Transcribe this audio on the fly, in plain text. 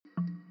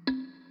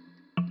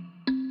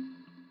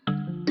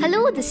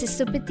Hello, this is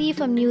Supati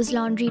from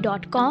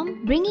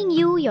newslaundry.com, bringing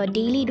you your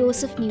daily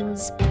dose of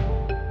news.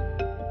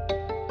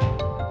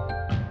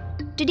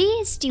 Today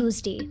is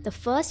Tuesday, the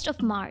 1st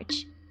of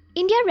March.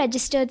 India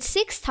registered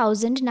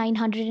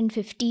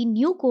 6,915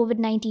 new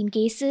COVID-19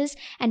 cases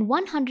and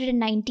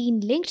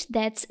 119 linked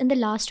deaths in the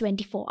last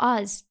 24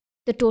 hours.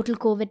 The total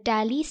COVID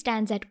tally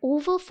stands at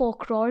over 4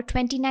 crore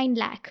 29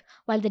 lakh,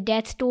 while the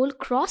death toll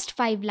crossed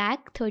 5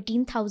 lakh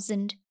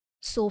 13,000.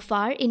 So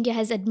far, India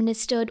has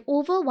administered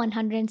over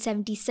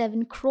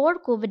 177 crore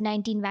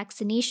COVID-19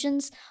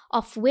 vaccinations,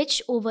 of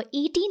which over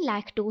 18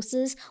 lakh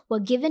doses were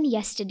given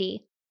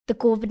yesterday. The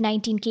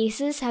COVID-19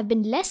 cases have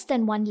been less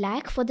than 1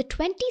 lakh for the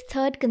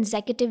 23rd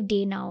consecutive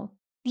day now.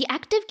 The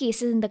active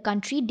cases in the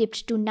country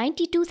dipped to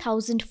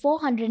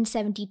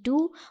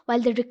 92,472, while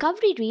the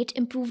recovery rate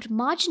improved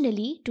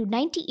marginally to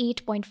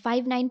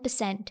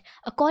 98.59%,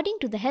 according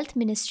to the Health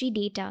Ministry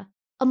data.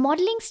 A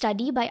modelling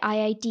study by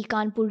IIT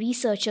Kanpur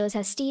researchers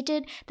has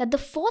stated that the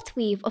fourth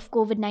wave of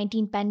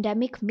COVID-19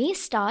 pandemic may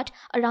start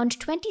around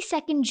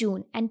 22nd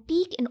June and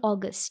peak in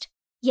August.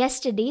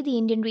 Yesterday, the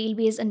Indian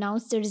Railways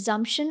announced the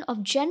resumption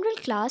of general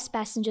class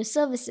passenger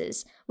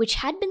services, which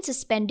had been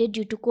suspended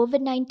due to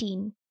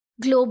COVID-19.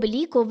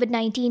 Globally,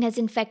 COVID-19 has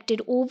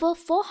infected over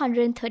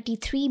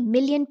 433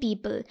 million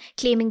people,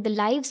 claiming the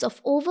lives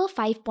of over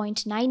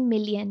 5.9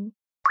 million.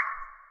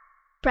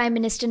 Prime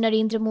Minister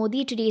Narendra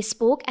Modi today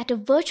spoke at a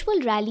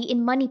virtual rally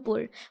in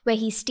Manipur, where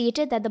he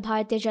stated that the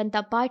Bharatiya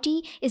Janata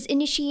Party is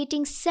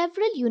initiating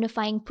several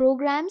unifying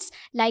programs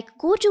like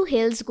Go to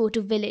Hills, Go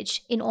to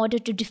Village in order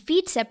to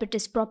defeat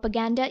separatist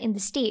propaganda in the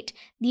state,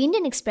 the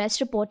Indian Express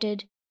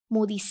reported.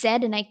 Modi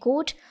said, and I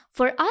quote,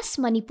 "For us,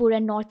 Manipur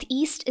and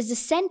Northeast is the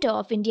center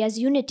of India's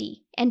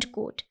unity," end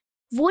quote.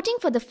 Voting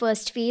for the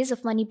first phase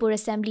of Manipur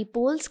Assembly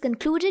polls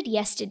concluded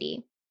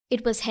yesterday.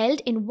 It was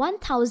held in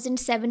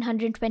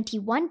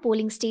 1,721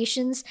 polling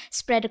stations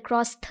spread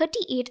across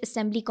 38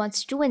 assembly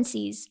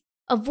constituencies.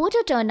 A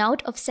voter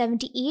turnout of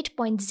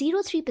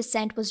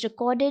 78.03% was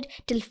recorded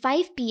till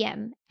 5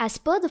 p.m. as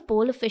per the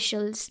poll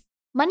officials.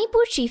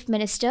 Manipur Chief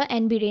Minister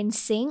N. Biren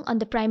Singh, on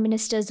the Prime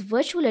Minister's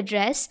virtual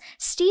address,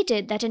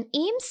 stated that an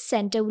AIIMS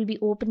center will be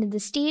opened in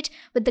the state,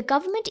 with the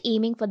government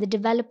aiming for the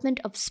development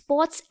of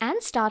sports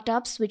and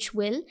startups which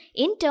will,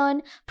 in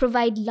turn,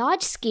 provide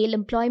large-scale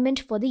employment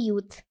for the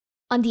youth.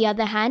 On the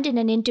other hand, in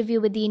an interview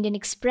with the Indian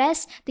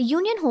Express, the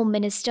Union Home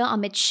Minister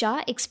Amit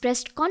Shah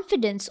expressed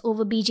confidence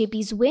over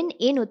BJP's win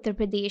in Uttar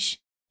Pradesh.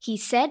 He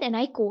said, and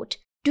I quote,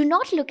 "Do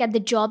not look at the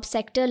job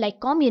sector like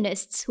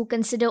communists who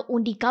consider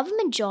only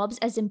government jobs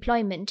as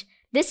employment.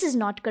 This is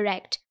not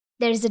correct.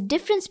 There is a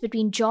difference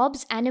between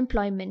jobs and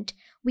employment.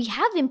 We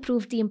have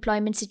improved the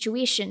employment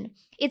situation.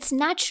 It's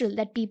natural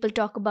that people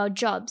talk about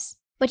jobs.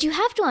 But you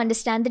have to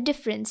understand the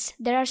difference.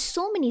 There are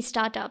so many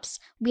startups.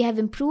 We have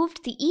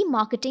improved the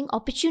e-marketing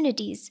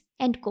opportunities,"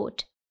 end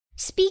quote.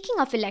 Speaking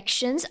of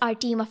elections, our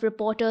team of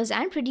reporters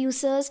and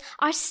producers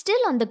are still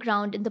on the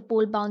ground in the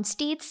poll-bound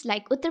states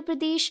like Uttar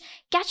Pradesh,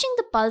 catching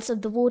the pulse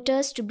of the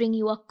voters to bring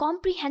you a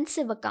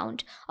comprehensive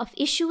account of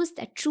issues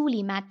that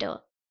truly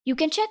matter. You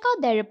can check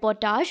out their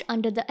reportage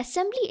under the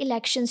Assembly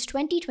Elections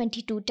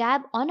 2022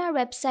 tab on our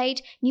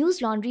website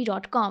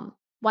newslaundry.com.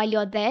 While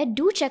you're there,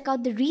 do check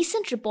out the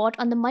recent report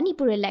on the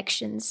Manipur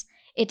elections.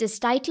 It is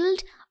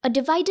titled, "A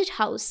Divided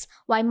House,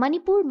 Why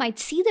Manipur Might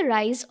See the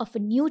Rise of a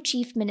New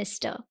Chief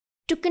Minister."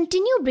 To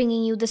continue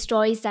bringing you the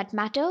stories that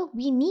matter,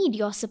 we need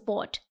your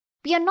support.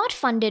 We are not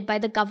funded by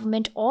the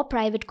government or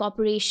private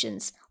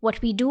corporations.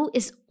 What we do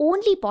is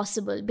only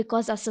possible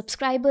because our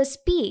subscribers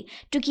pay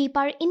to keep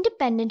our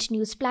independent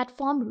news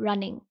platform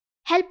running.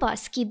 Help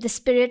us keep the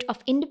spirit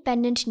of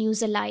independent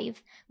news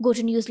alive. Go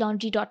to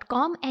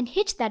newslaundry.com and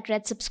hit that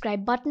red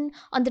subscribe button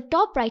on the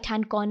top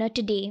right-hand corner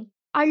today.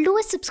 Our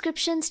lowest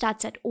subscription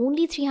starts at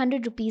only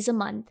 300 rupees a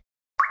month.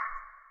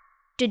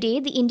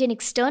 Today, the Indian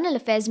External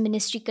Affairs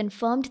Ministry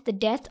confirmed the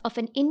death of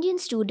an Indian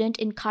student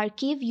in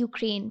Kharkiv,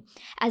 Ukraine,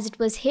 as it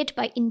was hit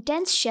by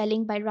intense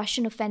shelling by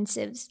Russian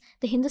offensives,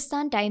 the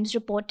Hindustan Times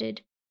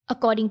reported.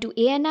 According to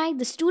ANI,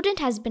 the student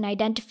has been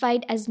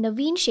identified as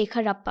Naveen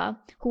Shekharappa,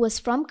 who was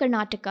from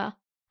Karnataka.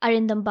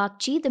 Arindam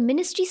Bagchi, the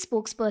ministry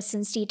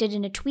spokesperson, stated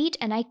in a tweet,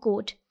 and I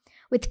quote,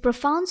 "With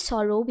profound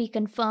sorrow, we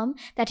confirm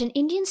that an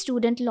Indian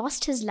student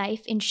lost his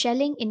life in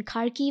shelling in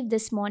Kharkiv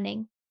this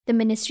morning. The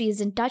ministry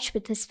is in touch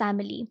with his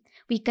family.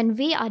 We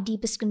convey our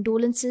deepest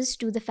condolences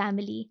to the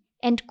family,"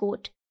 end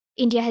quote.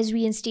 India has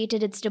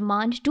reinstated its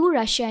demand to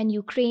Russia and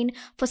Ukraine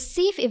for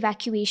safe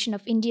evacuation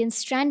of Indians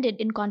stranded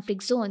in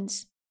conflict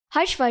zones.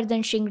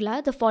 Harshvardhan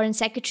Shringla, the Foreign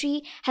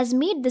Secretary, has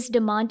made this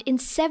demand in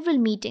several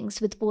meetings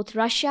with both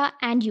Russia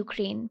and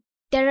Ukraine.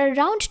 There are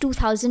around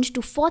 2,000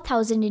 to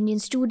 4,000 Indian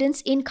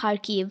students in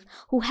Kharkiv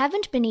who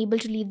haven't been able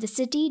to leave the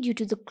city due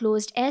to the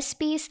closed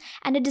airspace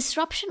and a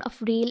disruption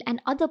of rail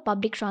and other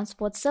public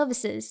transport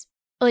services.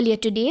 Earlier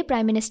today,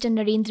 Prime Minister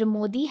Narendra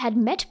Modi had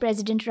met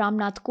President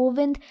Ramnath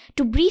Kovind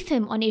to brief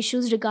him on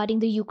issues regarding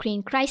the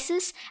Ukraine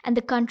crisis and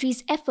the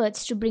country's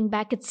efforts to bring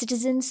back its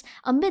citizens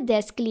amid the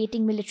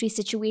escalating military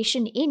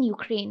situation in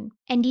Ukraine,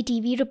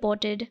 NDTV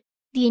reported.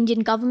 The Indian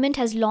government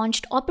has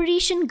launched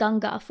Operation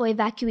Ganga for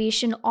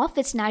evacuation of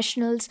its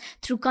nationals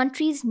through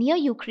countries near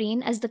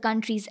Ukraine as the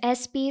country's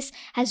airspace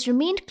has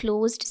remained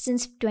closed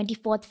since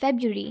 24th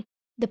February.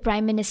 The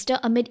Prime Minister,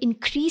 amid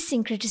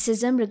increasing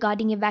criticism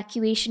regarding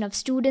evacuation of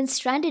students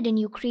stranded in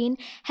Ukraine,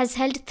 has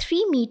held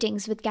 3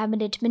 meetings with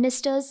cabinet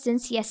ministers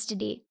since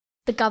yesterday.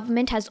 The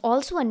government has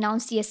also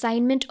announced the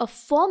assignment of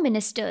 4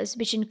 ministers,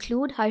 which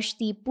include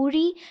Harshdeep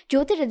Puri,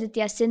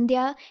 Jyotiraditya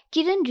Scindia,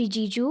 Kiran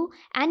Rijiju,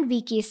 and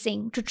VK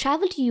Singh, to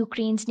travel to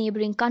Ukraine's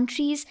neighboring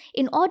countries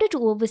in order to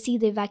oversee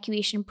the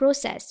evacuation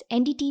process,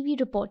 NDTV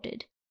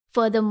reported.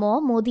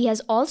 Furthermore, Modi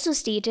has also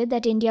stated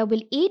that India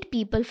will aid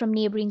people from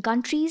neighboring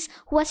countries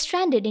who are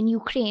stranded in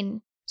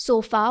Ukraine.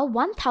 So far,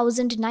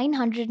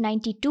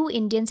 1,992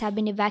 Indians have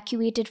been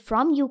evacuated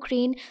from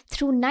Ukraine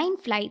through 9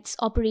 flights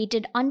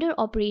operated under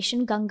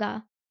Operation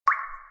Ganga.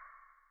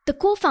 The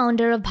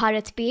co-founder of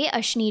BharatPe,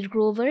 Ashneer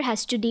Grover,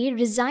 has today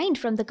resigned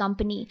from the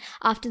company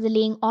after the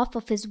laying off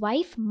of his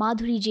wife,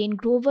 Madhuri Jain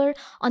Grover,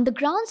 on the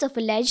grounds of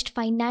alleged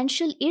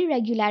financial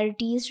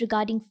irregularities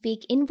regarding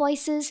fake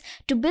invoices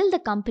to bill the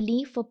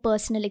company for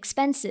personal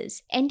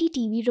expenses,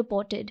 NDTV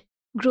reported.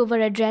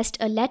 Grover addressed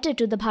a letter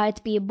to the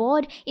BharatPe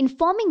board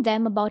informing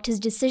them about his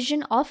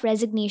decision of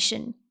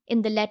resignation.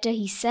 In the letter,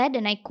 he said,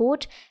 and I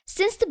quote,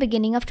 "Since the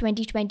beginning of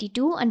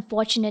 2022,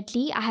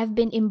 unfortunately, I have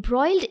been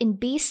embroiled in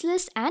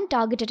baseless and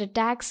targeted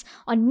attacks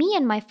on me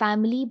and my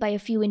family by a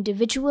few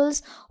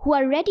individuals who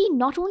are ready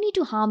not only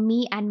to harm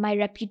me and my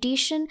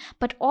reputation,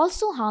 but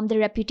also harm the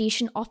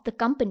reputation of the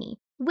company,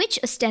 which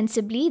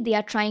ostensibly they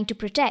are trying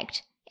to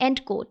protect."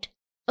 End quote.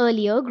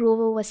 Earlier,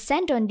 Grover was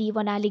sent on leave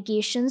on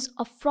allegations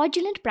of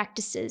fraudulent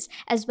practices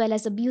as well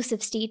as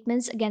abusive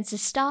statements against the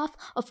staff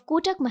of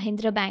Kotak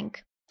Mahindra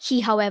Bank.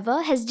 He,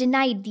 however, has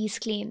denied these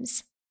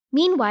claims.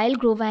 Meanwhile,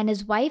 Grover and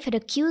his wife had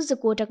accused the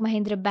Kotak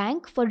Mahindra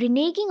Bank for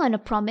reneging on a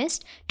promise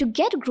to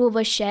get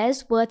Grover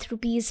shares worth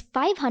Rs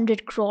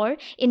 500 crore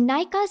in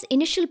Nykaa's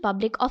initial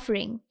public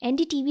offering,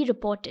 NDTV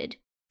reported.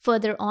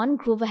 Further on,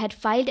 Grover had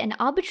filed an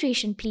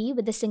arbitration plea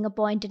with the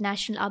Singapore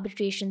International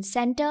Arbitration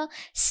Centre,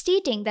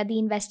 stating that the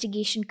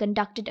investigation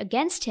conducted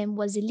against him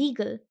was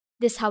illegal.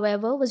 This,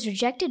 however, was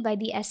rejected by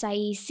the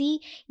SIAC,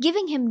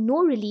 giving him no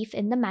relief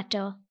in the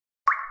matter.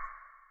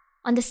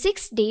 On the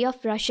 6th day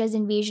of Russia's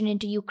invasion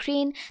into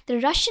Ukraine, the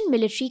Russian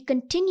military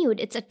continued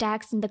its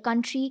attacks in the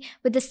country,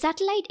 with the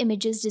satellite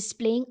images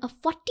displaying a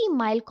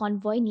 40-mile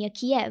convoy near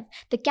Kiev,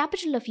 the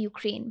capital of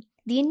Ukraine,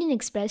 the Indian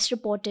Express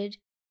reported.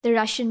 The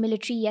Russian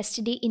military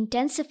yesterday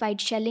intensified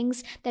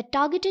shellings that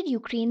targeted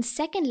Ukraine's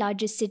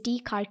second-largest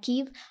city,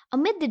 Kharkiv,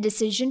 amid the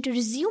decision to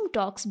resume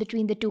talks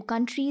between the two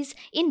countries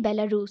in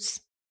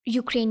Belarus.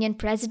 Ukrainian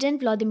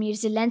President Volodymyr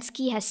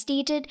Zelensky has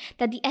stated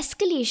that the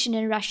escalation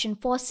in Russian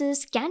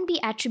forces can be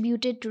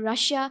attributed to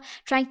Russia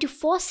trying to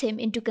force him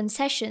into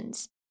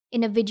concessions.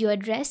 In a video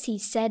address, he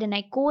said, and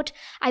I quote,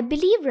 "I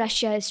believe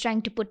Russia is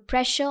trying to put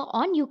pressure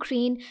on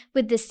Ukraine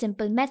with this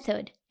simple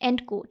method,"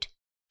 end quote.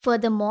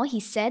 Furthermore,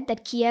 he said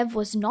that Kiev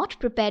was not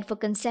prepared for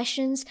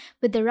concessions,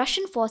 with the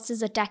Russian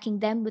forces attacking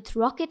them with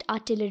rocket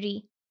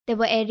artillery. There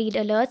were air raid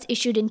alerts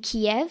issued in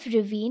Kiev,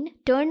 Rivne,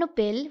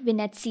 Ternopil,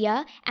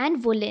 Vinnytsia,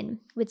 and Volyn,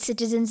 with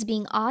citizens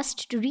being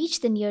asked to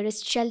reach the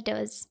nearest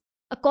shelters.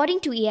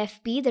 According to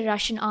AFP, the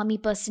Russian army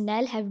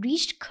personnel have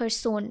reached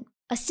Kherson,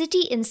 a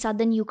city in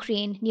southern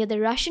Ukraine near the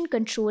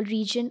Russian-controlled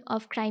region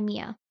of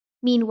Crimea.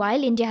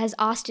 Meanwhile, India has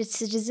asked its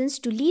citizens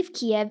to leave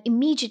Kiev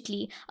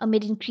immediately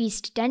amid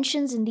increased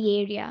tensions in the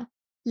area.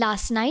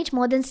 Last night,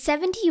 more than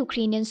 70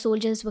 Ukrainian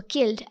soldiers were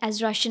killed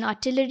as Russian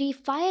artillery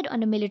fired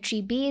on a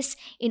military base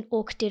in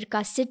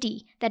Okhtyrka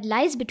city that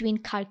lies between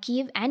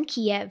Kharkiv and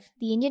Kiev,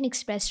 the Indian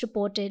Express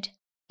reported.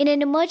 In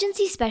an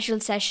emergency special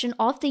session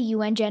of the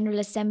UN General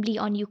Assembly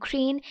on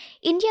Ukraine,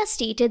 India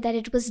stated that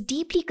it was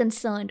deeply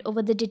concerned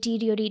over the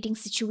deteriorating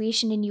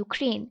situation in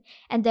Ukraine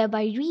and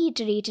thereby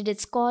reiterated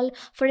its call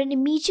for an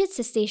immediate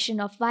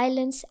cessation of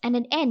violence and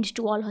an end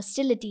to all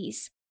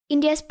hostilities.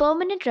 India's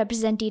permanent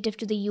representative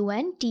to the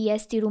UN,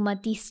 T.S.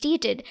 Tirumati,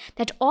 stated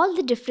that all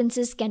the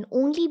differences can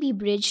only be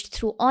bridged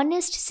through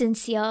honest,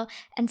 sincere,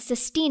 and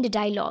sustained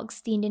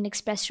dialogues, the Indian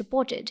Express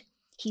reported.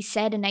 He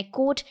said, and I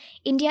quote,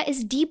 "India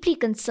is deeply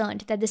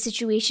concerned that the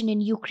situation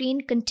in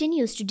Ukraine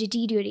continues to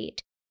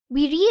deteriorate.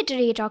 We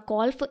reiterate our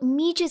call for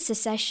immediate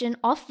cessation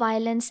of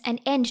violence and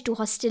end to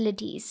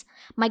hostilities.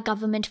 My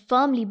government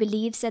firmly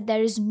believes that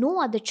there is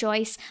no other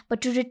choice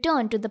but to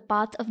return to the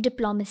path of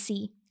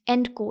diplomacy."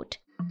 End quote.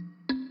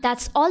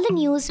 That's all the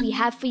news we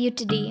have for you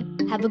today.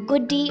 Have a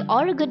good day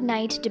or a good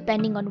night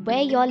depending on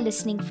where you're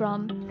listening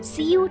from.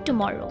 See you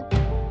tomorrow.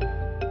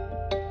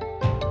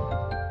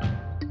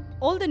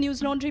 All the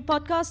News Laundry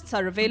podcasts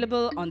are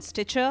available on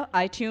Stitcher,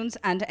 iTunes,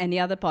 and any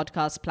other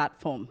podcast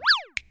platform.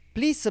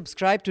 Please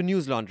subscribe to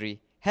News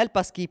Laundry. Help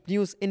us keep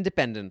news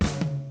independent.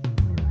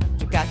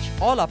 To catch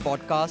all our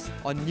podcasts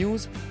on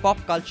news, pop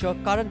culture,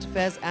 current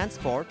affairs, and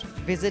sport,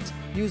 visit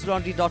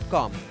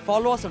newslaundry.com.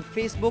 Follow us on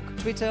Facebook,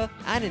 Twitter,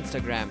 and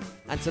Instagram,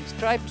 and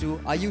subscribe to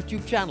our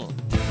YouTube channel.